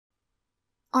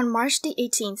On March the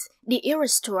 18th, the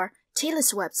Eras Tour, Taylor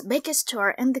Swift's biggest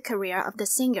tour in the career of the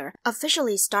singer,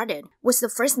 officially started with the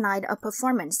first night of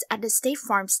performance at the State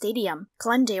Farm Stadium,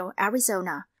 Glendale,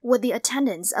 Arizona, with the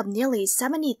attendance of nearly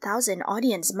 70,000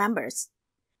 audience members.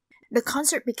 The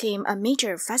concert became a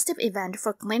major festive event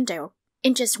for Glendale.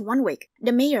 In just 1 week,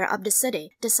 the mayor of the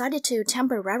city decided to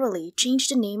temporarily change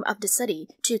the name of the city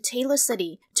to Taylor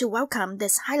City to welcome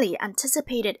this highly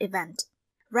anticipated event.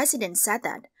 Residents said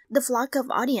that the flock of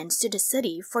audience to the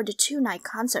city for the two-night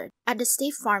concert at the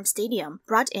State Farm Stadium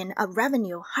brought in a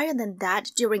revenue higher than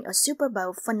that during a Super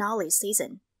Bowl finale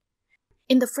season.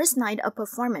 In the first night of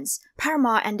performance,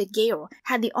 Paramore and the Gale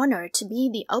had the honor to be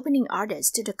the opening artists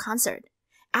to the concert.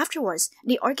 Afterwards,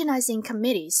 the organizing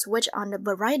committee switched on a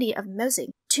variety of music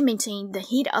to maintain the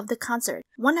heat of the concert.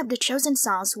 One of the chosen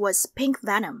songs was Pink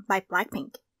Venom by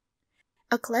BLACKPINK.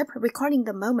 A clip recording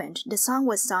the moment the song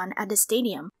was sung at the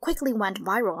stadium quickly went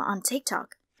viral on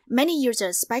TikTok. Many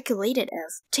users speculated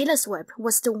if Taylor Swift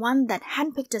was the one that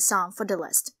handpicked the song for the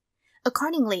list.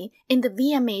 Accordingly, in the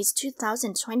VMAs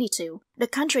 2022, the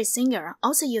country singer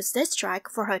also used this track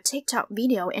for her TikTok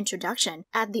video introduction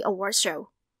at the awards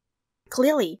show.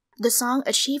 Clearly, the song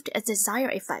achieved its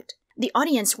desired effect. The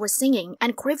audience were singing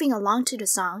and grooving along to the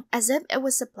song as if it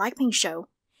was a BLACKPINK show.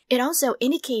 It also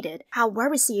indicated how well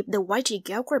received the YG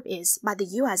girl group is by the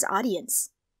US audience.